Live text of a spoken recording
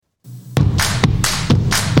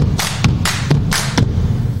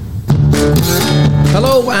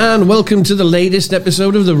Hello and welcome to the latest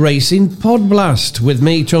episode of the Racing Podblast with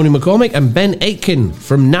me, Tony McCormick, and Ben Aitken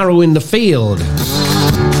from Narrow in the Field.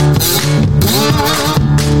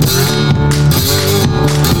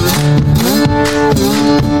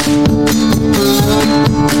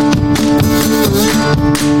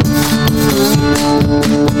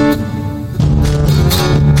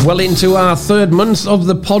 Well, into our third month of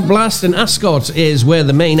the Podblast, and Ascot is where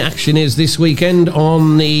the main action is this weekend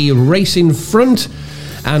on the racing front.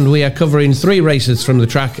 And we are covering 3 races from the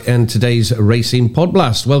track and today's Racing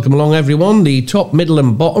Podblast. Welcome along, everyone. The top, middle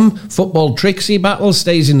and bottom football Trixie battle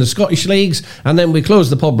stays in the Scottish Leagues. And then we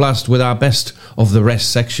close the Podblast with our best of the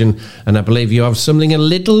rest section. And I believe you have something a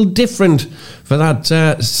little different for that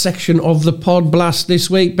section of the Podblast this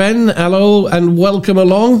week, Ben. Hello and welcome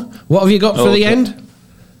along. What have you got for the end?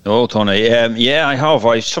 Oh, Tony. Yeah, I have.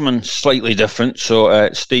 I have something slightly different, so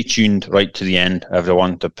stay tuned right to the end,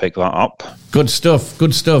 everyone, to pick that up. Good stuff,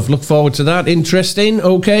 good stuff. Look forward to that. Interesting.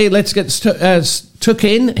 Okay, let's get stuck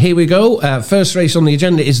in. Here we go. First race on the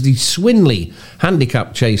agenda is the Swinley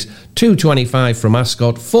Handicap Chase. 2:25 from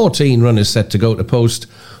Ascot. 14 runners set to go to post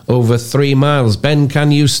over 3 miles. Ben,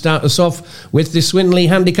 can you start us off with the Swinley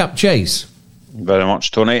Handicap Chase? Very much,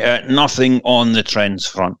 Tony. Nothing on the trends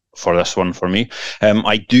front for this one for me.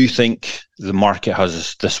 I do think the market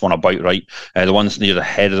has this one about right. The ones near the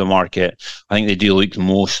head of the market, I think they do look the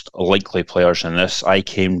most likely players in this. I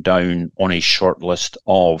came down on a short list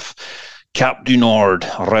of Cap du Nord,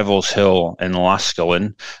 Revels Hill and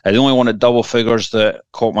Lascallon. The only one at double figures that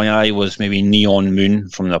caught my eye was maybe Neon Moon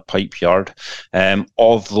from the Pipe Yard.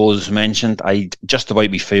 Of those mentioned, I'd just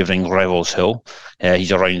about be favouring Revels Hill.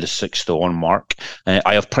 He's around the 6-1 mark.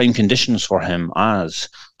 I have prime conditions for him as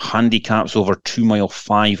handicaps over 2 mile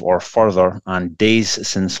 5 or further and days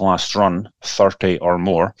since last run 30 or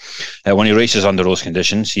more. When he races under those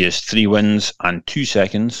conditions, he has 3 wins and 2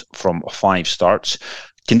 seconds from 5 starts.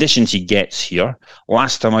 Conditions he gets here.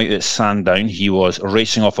 Last time out at Sandown, he was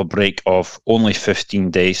racing off a break of only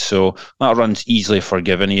 15 days, so that run's easily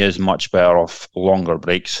forgiven. He is much better off longer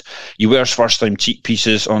breaks. He wears first-time cheek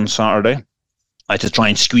pieces on Saturday. I had to try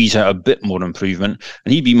and squeeze out a bit more improvement,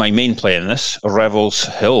 and he'd be my main play in this, Revels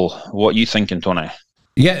Hill. What are you thinking, Tony?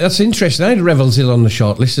 Yeah, that's interesting. I had Revels Hill on the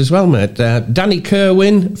shortlist as well, mate. Danny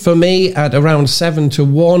Kerwin for me at around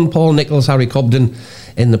 7-1. Paul Nicholls, Harry Cobden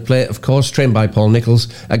in the plate, of course, trained by Paul Nicholls.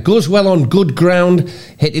 Goes well on good ground,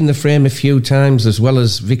 hitting the frame a few times, as well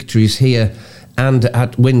as victories here and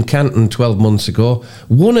at Wincanton 12 months ago.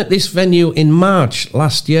 Won at this venue in March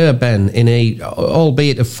last year, Ben, in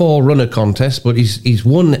albeit a 4-runner contest, but he's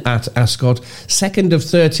won at Ascot. 2nd of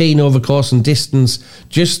 13 over course and distance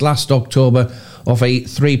just last October off a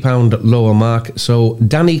 £3 lower mark. So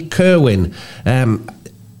Danny Kerwin.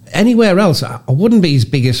 Anywhere else, I wouldn't be his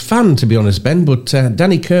biggest fan, to be honest, Ben, but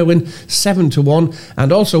Danny Kerwin, 7-1,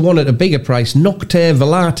 and also won at a bigger price, Nocte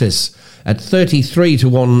Velatis, at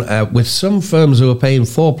 33-1, with some firms who are paying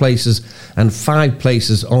 4 places and 5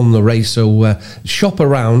 places on the race. So shop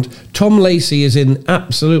around. Tom Lacey is in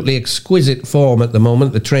absolutely exquisite form at the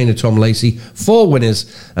moment, the trainer Tom Lacey. 4 winners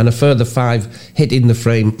and a further 5 hit in the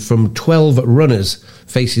frame from 12 runners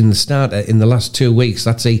facing the starter in the last 2 weeks.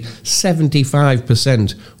 That's a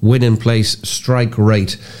 75% win in place strike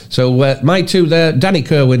rate. So my two there, Danny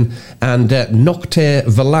Kerwin and Nocte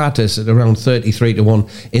Velatis at around 33-1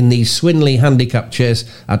 in the Swinley Handicap Chase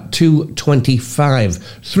at 2:25.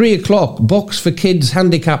 3 o'clock, box for kids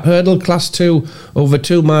handicap hurdle, class 2 over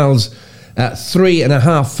 2 miles at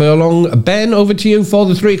 3.5 furlong. Ben, over to you for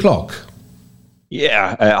the 3 o'clock.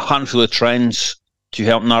 Yeah, a handful of trends to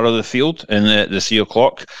help narrow the field in the 3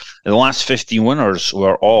 o'clock. The last 15 winners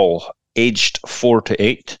were all aged 4 to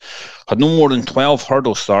 8, had no more than 12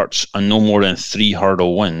 hurdle starts and no more than 3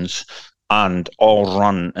 hurdle wins, and all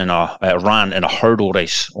ran in a hurdle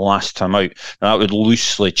race last time out. Now, that would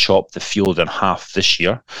loosely chop the field in half this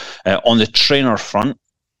year. On the trainer front,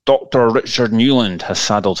 Dr. Richard Newland has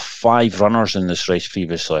saddled 5 runners in this race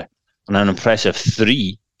previously, and an impressive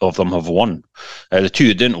 3 of them have won. The 2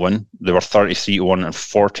 that didn't win, they were 33-1 and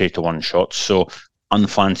 40-1 shots, so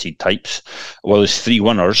unfancied types. Well, his 3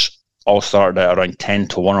 winners all started at around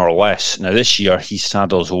 10-1 or less. Now, this year, he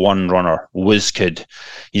saddles 1 runner, WizKid.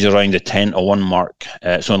 He's around the 10-1 mark,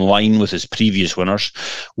 so in line with his previous winners.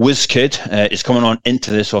 WizKid is coming on into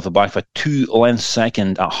this off the back of a 2-length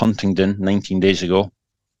second at Huntingdon 19 days ago.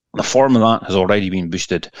 The form of that has already been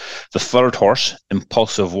boosted. The 3rd horse,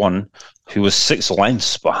 Impulsive One, who was 6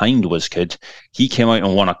 lengths behind WizKid, he came out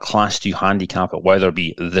and won a Class 2 handicap at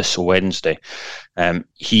Wetherby this Wednesday.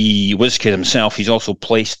 WizKid himself, he's also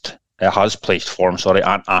placed has placed form,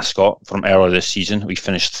 at Ascot from earlier this season. We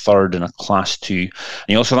finished third in a Class 2. And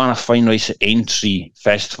he also ran a fine race at Aintree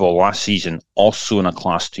Festival last season, also in a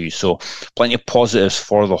Class 2. So plenty of positives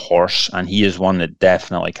for the horse, and he is one that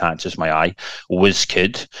definitely catches my eye.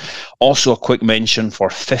 WizKid. Also a quick mention for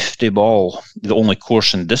 50 Ball, the only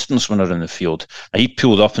course and distance winner in the field. Now, he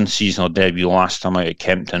pulled up in seasonal debut last time out at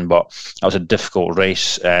Kempton, but that was a difficult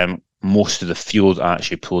race. Most of the field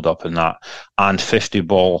actually pulled up in that. And 50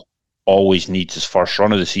 Ball always needs his first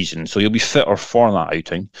run of the season, so he'll be fitter for that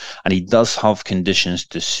outing, and he does have conditions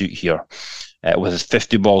to suit here. With his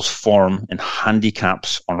 50 Balls form in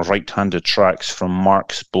handicaps on right-handed tracks from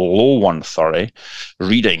marks below 130,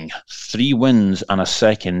 reading 3 wins and a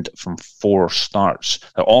second from 4 starts.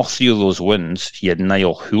 Now, all 3 of those wins, he had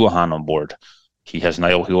Niall Houlihan on board. He has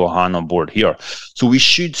Niall Houlihan on board here. So we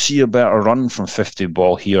should see a better run from 50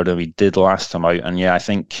 Ball here than we did last time out. And yeah, I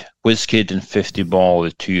think WizKid and 50 Ball,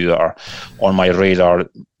 the two that are on my radar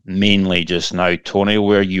mainly just now. Tony,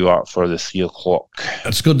 where are you at for the 3 o'clock?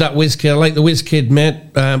 That's good, that WizKid. I like the WizKid,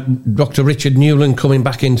 mate. Dr. Richard Newland coming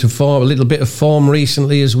back into form, a little bit of form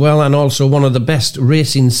recently as well, and also one of the best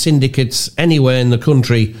racing syndicates anywhere in the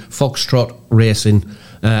country, Foxtrot Racing.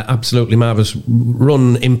 Absolutely marvellous.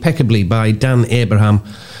 Run impeccably by Dan Abraham.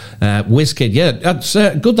 WizKid, yeah, that's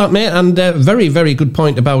good, that, mate. And very, very good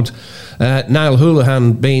point about Niall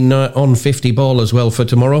Houlihan being on 50 Ball as well for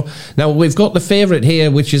tomorrow. Now, we've got the favourite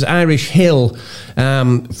here, which is Irish Hill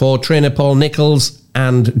for trainer Paul Nicholls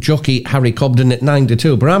and jockey Harry Cobden at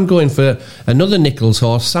 9-2. But I'm going for another Nicholls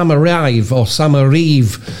horse, Samarive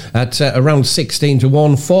at around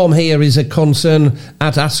 16-1. Form here is a concern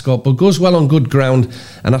at Ascot, but goes well on good ground,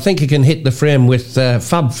 and I think he can hit the frame with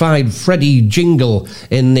Fab Five Freddie Jingle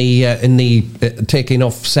in the taking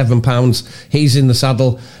off £7. He's in the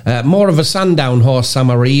saddle. More of a Sandown horse,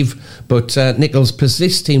 Samarive, but Nicholls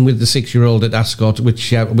persisting with the 6-year-old at Ascot,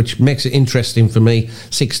 which makes it interesting for me.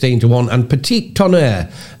 16-1, and Petit Tonnerre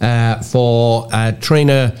for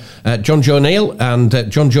trainer John Joe Neal,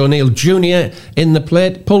 and John Joe Neal Jr. in the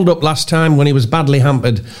plate. Pulled up last time when he was badly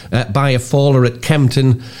hampered by a faller at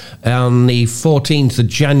Kempton on the 14th of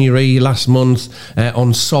January last month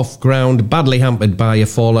on soft ground, badly hampered by a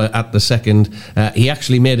faller at the second. He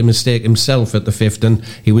actually made a mistake himself at the 5th, and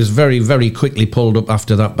he was very, very quickly pulled up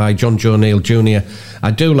after that by John Joe Neal Jr.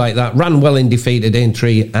 I do like that. Ran well in defeat at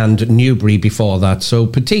Aintree and Newbury before that. So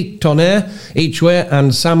Petit Tonnerre each way,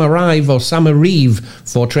 and Samarive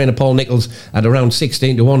for trainer Paul Nicholls at around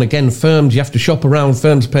 16-1. Again, firms, you have to shop around.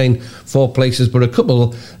 Firms paying 4 places, but a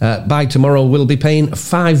couple by tomorrow will be paying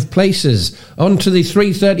 5 places. On to the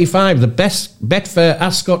 3:35, the best Betfair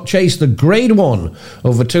Ascot Chase, the Grade 1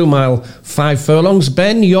 over 2 mile, 5 furlongs.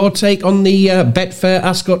 Ben, your take on the Betfair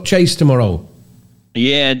Ascot Chase tomorrow?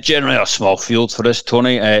 Yeah, generally a small field for this,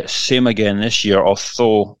 Tony. Same again this year,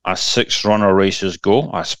 although as 6-runner races go,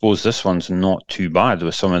 I suppose this one's not too bad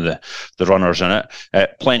with some of the runners in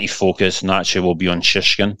it. Plenty focus, naturally, will be on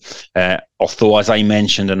Shishkin. Although, as I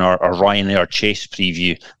mentioned in our Ryanair Chase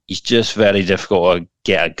preview, he's just very difficult to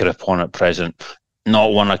get a grip on at present.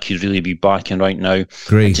 Not one I could really be backing right now.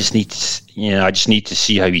 Great. I just need to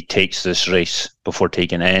see how he takes this race before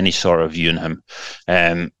taking any sort of view on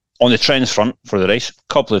him. On the trends front for the race,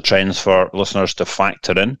 a couple of trends for listeners to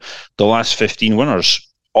factor in. The last 15 winners,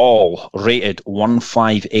 all rated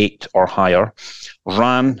 158 or higher,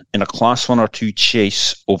 ran in a Class 1 or 2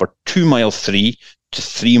 chase over 2 mile 3 to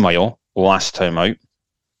 3 mile last time out,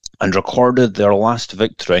 and recorded their last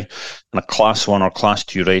victory in a Class 1 or Class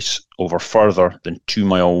 2 race over further than 2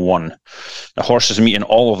 mile 1. The horses meeting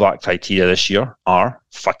all of that criteria this year are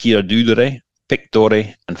Fakir Doudere,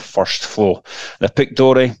 Pictore and First Flow. The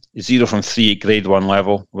Pictore, 0 from 3 at Grade 1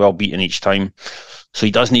 level, well beaten each time. So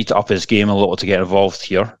he does need to up his game a little to get involved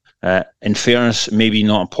here. In fairness, maybe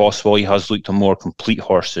not impossible. He has looked a more complete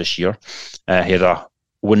horse this year. He had a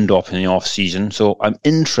wind up in the off-season. So I'm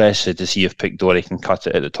interested to see if Pictore can cut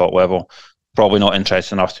it at the top level. Probably not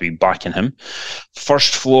interested enough to be backing him.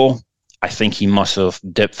 First Flow, I think he must have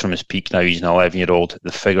dipped from his peak now. He's an 11-year-old.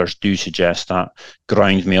 The figures do suggest that.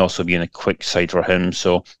 Ground may also be in a quick side for him,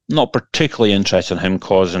 so not particularly interested in him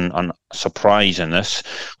causing a surprise in this,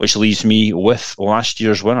 which leaves me with last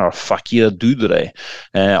year's winner, Fakir Doudere,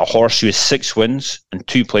 a horse who has 6 wins in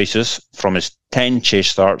 2 places from his 10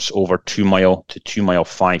 chase starts over 2 mile to 2 mile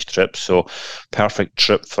 5 trips, so perfect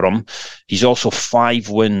trip for him. He's also 5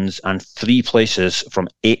 wins and 3 places from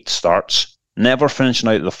 8 starts, never finishing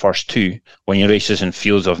out the first 2 when he races in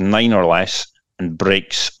fields of 9 or less, and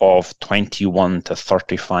breaks of 21 to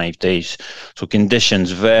 35 days. So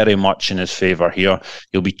conditions very much in his favour here.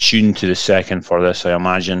 He'll be tuned to the second for this, I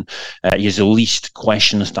imagine. He has the least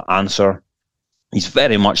questions to answer. He's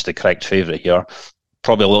very much the correct favourite here.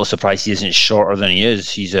 Probably a little surprised he isn't shorter than he is.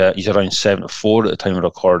 He's around 7-4 at the time of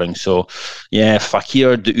recording. So, yeah,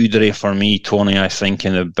 Fakir D'Oudre for me, Tony, I think,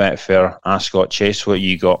 in the Betfair Ascot Chase. What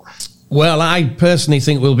you got? Well, I personally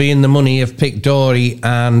think we'll be in the money if Pic D'Orhy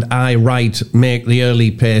and I Wright make the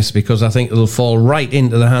early pace, because I think it'll fall right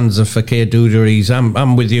into the hands of Fakir D'Oudre's.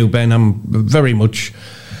 I'm with you, Ben. I'm very much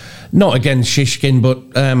not against Shishkin, but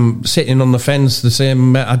sitting on the fence the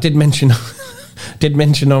same. I did mention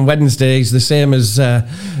on Wednesday he's the same as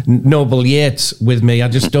Noble Yates with me. I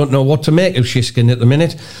just don't know what to make of Shishkin at the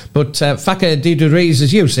minute. But Fakir D'Oudre's,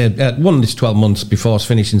 as you said, won this 12 months before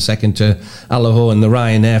finishing second to Allaho and the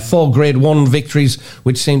Ryanair. 4 Grade 1 victories,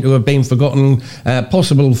 which seem to have been forgotten.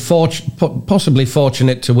 Possibly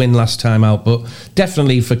fortunate to win last time out, but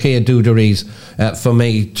definitely Fakir D'Oudre's for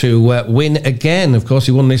me to win again. Of course,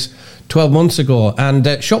 he won this 12 months ago,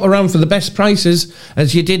 and shop around for the best prices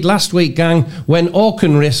as you did last week, gang, when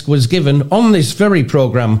Auchenrisk was given on this very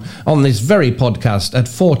programme, on this very podcast, at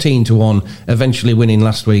 14-1, eventually winning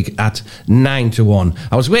last week at 9-1.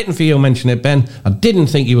 I was waiting for you to mention it, Ben. I didn't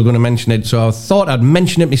think you were going to mention it, so I thought I'd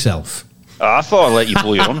mention it myself. I thought I'd let you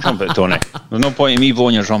blow your own trumpet, Tony. There's no point in me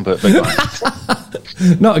blowing your trumpet, big man.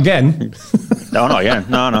 Not again. No, not again.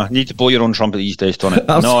 No. You need to blow your own trumpet these days, Tony.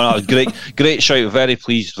 No, great shout. Very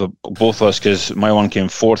pleased for both of us, because my one came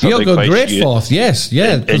fourth. You got great fourth, yes,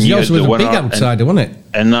 yeah. Because yours was a big outsider, wasn't it?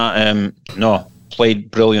 And that, played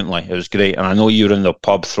brilliantly. It was great. And I know you were in the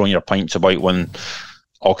pub throwing your pints about when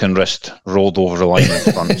Auchenrisk rolled over the line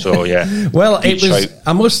in front. So, yeah. Well, it was, shout.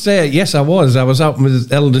 I must say, yes, I was. I was out with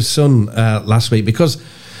his eldest son last week, because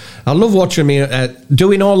I love watching me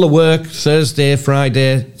doing all the work Thursday,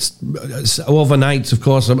 Friday, overnights, of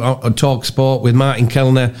course, on Talk Sport with Martin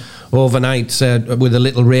Kellner, overnights with a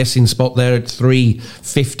little racing spot there at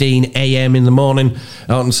 3:15 a.m. in the morning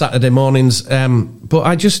on Saturday mornings. But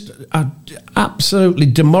I'm absolutely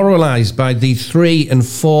demoralised by the 3 and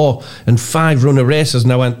 4 and 5 runner races,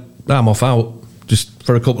 and I went, I'm off out. Just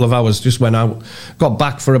for a couple of hours, just went out, got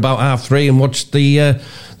back for about 3:30 and watched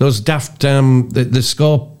those daft the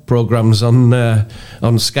score programmes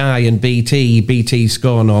on Sky and BT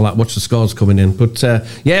Score and all that. Watch the scores coming in. But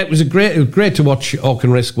it was great to watch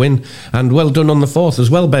Auchenrisk win, and well done on the fourth as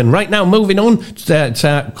well, Ben. Right now, moving on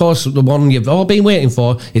to of course the one you've all been waiting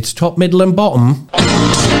for. It's top, middle, and bottom.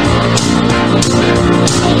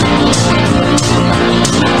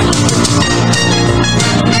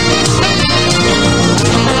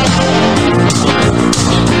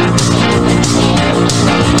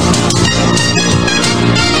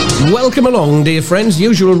 Welcome along, dear friends.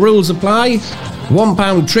 Usual rules apply.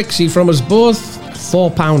 £1 Trixie from us both.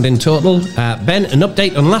 £4 in total. Ben, an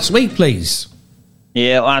update on last week, please.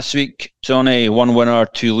 Yeah, last week, Tony, 1 winner,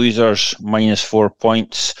 2 losers, -4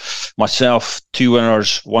 points. Myself, 2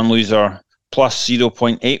 winners, 1 loser, plus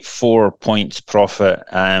 0.84 points profit.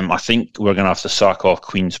 I think we're going to have to sack off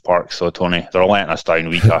Queen's Park, though, Tony. They're letting us down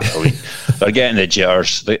week after week. They're getting the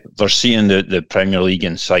jitters. They're seeing the Premier League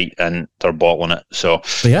in sight, and they're bottling it. So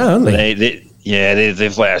yeah, aren't they?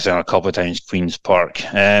 They've let us down a couple of times, Queen's Park.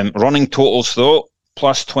 Running totals, though,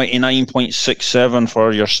 plus 29.67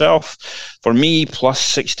 for yourself. For me, plus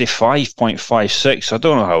 65.56. I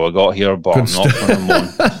don't know how I got here, but I'm not going to moan.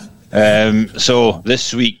 So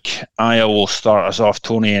this week, I will start us off,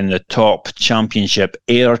 Tony, in the top championship.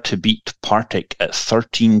 Ayr to beat Partick at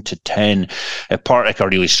 13-10. Partick are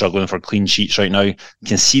really struggling for clean sheets right now,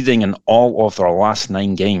 conceding in all of their last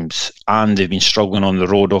 9 games, and they've been struggling on the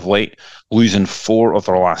road of late, losing 4 of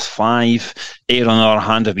their last 5. Ayr, on the other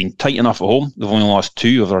hand, have been tight enough at home. They've only lost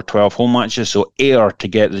 2 of their 12 home matches, so Ayr to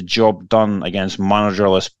get the job done against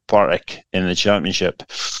managerless Partick in the championship.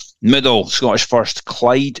 Middle, Scottish First,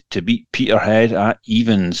 Clyde to beat Peterhead at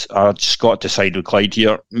evens. I've just got to side with Clyde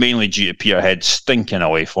here, mainly due to Peterhead stinking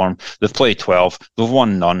away form. They've played 12, they've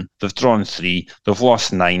won none, they've drawn 3, they've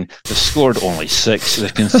lost 9, they've scored only 6,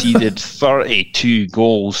 they've conceded 32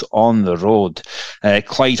 goals on the road.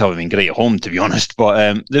 Clyde haven't been great at home, to be honest,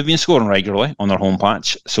 but they've been scoring regularly on their home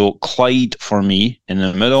patch. So Clyde for me in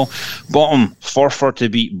the middle. Bottom, Forfar to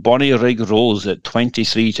beat Bonnyrigg Rose at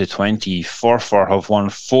 23-20. Forfar have won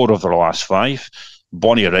 4 of their last 5.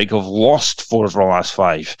 Bonnyrigg have lost 4 of their last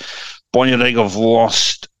 5. Bonnyrigg have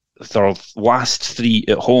lost their last 3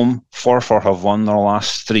 at home. Forfar have won their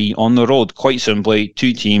last 3 on the road. Quite simply,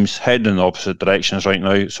 2 teams heading in opposite directions right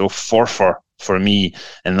now. So Forfar for me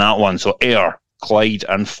in that one. So Ayr Clyde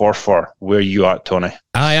and Forfar. Where are you at, Tony?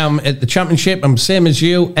 I am at the Championship. I'm same as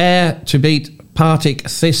you. Ayr to beat Partick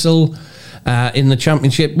Thistle in the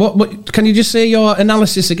Championship. What can you just say your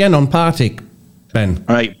analysis again on Partick, Ben?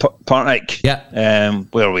 All right, Partick. Yeah.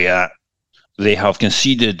 Where are we at? They have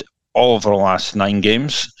conceded all of their last 9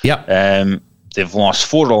 games. Yeah. They've lost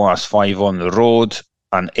 4 of the last 5 on the road,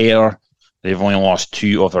 and Ayr, they've only lost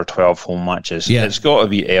 2 of their 12 home matches. Yeah. It's got to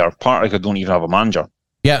be Ayr. Partick, I don't even have a manager.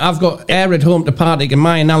 Yeah, I've got Ayr at home to Partick, and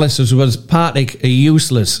my analysis was Partick are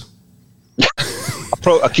useless. I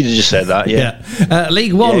could have just said that, yeah.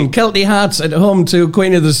 League One, Kelty Hearts at home to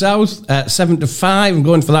Queen of the South, 7-5. I'm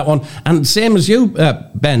going for that one. And same as you,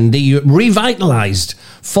 Ben, the revitalised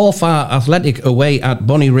Forfar Athletic away at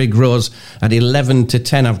Bonnyrigg Rose at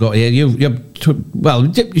 11-10. I've got here. You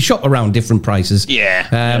shop around different prices.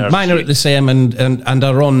 Yeah. Mine are at the same and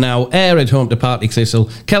are on now. Ayr at home to Partick Thistle,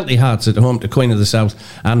 Kelty Hearts at home to Queen of the South,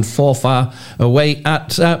 and Forfar away at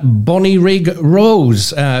Bonnyrigg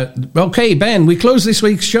Rose. Okay, Ben, we close this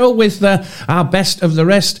week's show with our best of the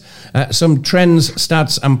rest. Some trends,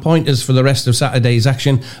 stats and pointers for the rest of Saturday's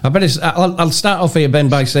action. I'll start off here, Ben,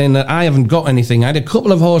 by saying that I haven't got anything. I had a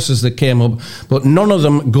couple of horses that came up, but none of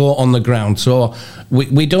them go on the ground. So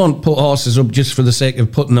we don't put horses up just for the sake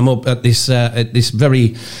of putting them up at this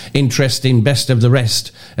very interesting best of the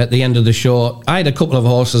rest at the end of the show. I had a couple of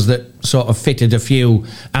horses that sort of fitted a few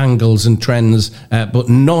angles and trends, but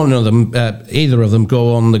none of them, either of them,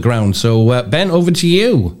 go on the ground. So, Ben, over to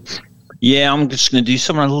you. Yeah, I'm just going to do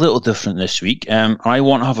something a little different this week. I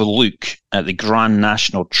want to have a look at the Grand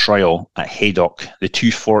National Trial at Haydock, the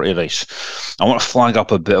 240 race. I want to flag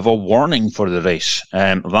up a bit of a warning for the race.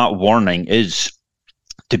 That warning is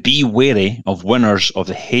to be wary of winners of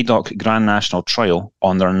the Haydock Grand National Trial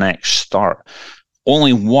on their next start.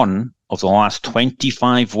 Only one of the last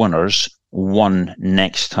 25 winners won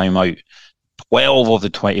next time out. 12 of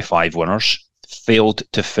the 25 winners failed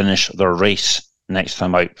to finish their race next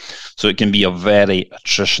time out. So it can be a very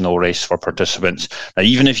attritional race for participants. Now,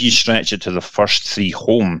 even if you stretch it to the first 3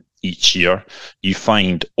 home each year, you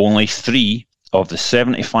find only 3 of the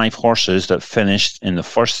 75 horses that finished in the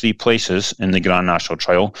first 3 places in the Grand National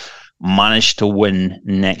Trial managed to win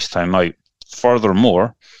next time out.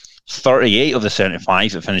 Furthermore, 38 of the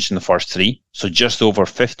 75 that finished in the first 3, so just over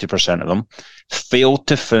 50% of them, failed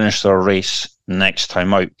to finish their race next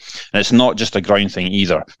time out. And it's not just a ground thing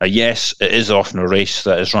either. Now, yes, it is often a race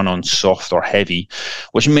that is run on soft or heavy,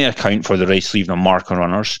 which may account for the race leaving a mark on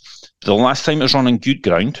runners. But the last time it was run on good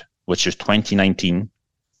ground, which was 2019,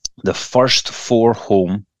 the first 4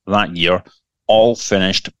 home that year all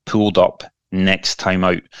finished pulled up next time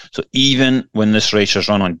out. So even when this race is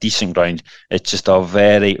run on decent ground, it's just a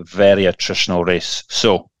very, very attritional race.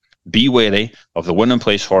 So be wary of the winning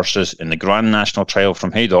place horses in the Grand National Trial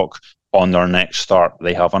from Haydock on their next start.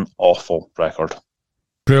 They have an awful record.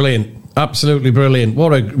 Brilliant. Absolutely brilliant.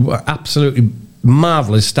 What a absolutely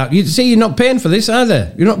marvellous stat. You see, you're not paying for this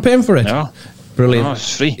either. You're not paying for it. No. Brilliant. No,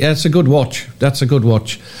 it's free. Yeah, it's a good watch. That's a good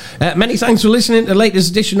watch. Many thanks for listening to the latest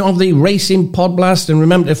edition of the Racing Podblast. And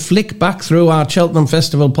remember to flick back through our Cheltenham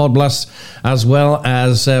Festival Podblast, as well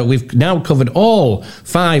as we've now covered all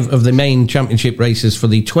 5 of the main championship races for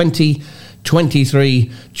the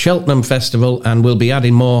 2023 Cheltenham Festival, and we'll be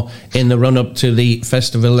adding more in the run-up to the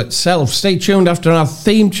festival itself. Stay tuned after our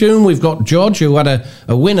theme tune. We've got George, who had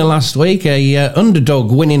a winner last week, a underdog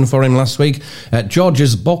winning for him last week.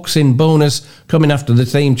 George's boxing bonus coming after the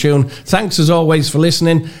theme tune. Thanks as always for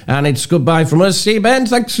listening, and it's goodbye from us. See you, Ben.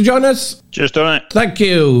 Thanks for joining us. Cheers, Tony. Thank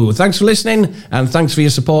you. Thanks for listening, and thanks for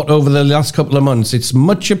your support over the last couple of months. It's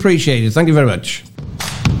much appreciated. Thank you very much.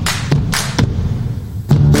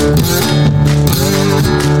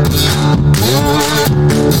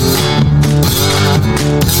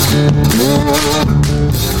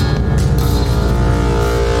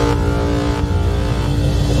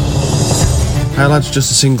 Hi lads, just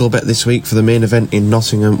a single bet this week for the main event in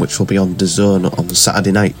Nottingham, which will be on DAZN on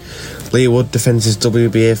Saturday night. Leah Wood defends his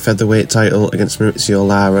WBA featherweight title against Maurizio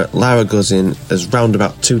Lara. Lara goes in as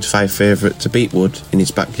roundabout 2-5 favourite to beat Wood in his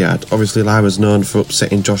backyard. Obviously Lara's known for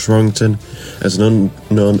upsetting Josh Warrington as an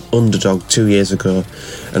unknown underdog 2 years ago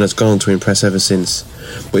and has gone on to impress ever since.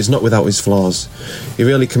 But he's not without his flaws. He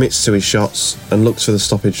really commits to his shots and looks for the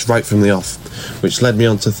stoppage right from the off, which led me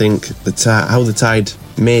on to think how the tide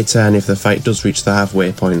may turn if the fight does reach the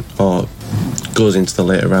halfway point or goes into the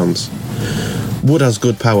later rounds. Wood has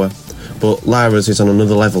good power, but Lara's is on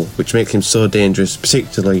another level, which makes him so dangerous,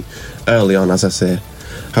 particularly early on, as I say.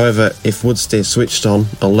 However, if Wood stays switched on,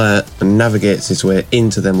 alert, and navigates his way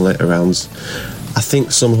into them later rounds, I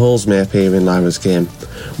think some holes may appear in Lara's game.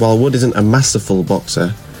 While Wood isn't a masterful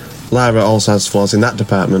boxer, Lara also has flaws in that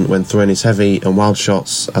department when throwing his heavy and wild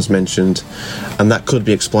shots, as mentioned, and that could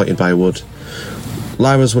be exploited by Wood.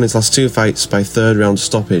 Lara's won his last 2 fights by 3rd round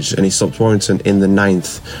stoppage, and he stopped Warrington in the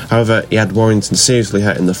 9th. However, he had Warrington seriously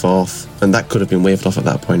hurt in the 4th, and that could have been waved off at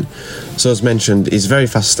that point. So as mentioned, he's a very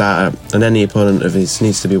fast starter, and any opponent of his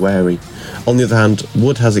needs to be wary. On the other hand,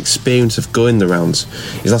 Wood has experience of going the rounds.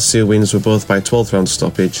 His last 2 wins were both by 12th round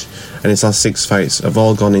stoppage, and his last 6 fights have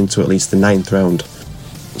all gone into at least the 9th round.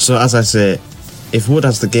 So as I say, if Wood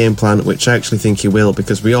has the game plan, which I actually think he will,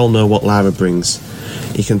 because we all know what Lara brings,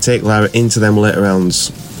 he can take Lara into them later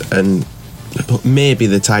rounds, and maybe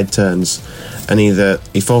the tide turns, and either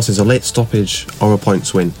he forces a late stoppage or a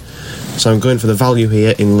points win. So I'm going for the value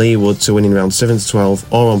here in Lee Wood to win in round 7 to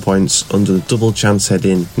 12 or on points under the double chance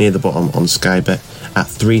head-in near the bottom on Sky Bet at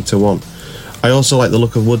 3 to 1. I also like the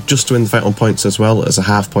look of Wood just to win the fight on points as well as a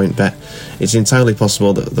half-point bet. It's entirely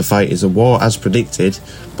possible that the fight is a war as predicted,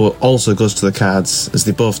 but also goes to the cards as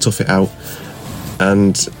they both tough it out.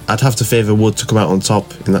 And I'd have to favour Wood to come out on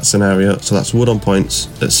top in that scenario, so that's Wood on points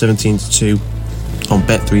at 17 to 2 on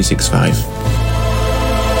Bet365.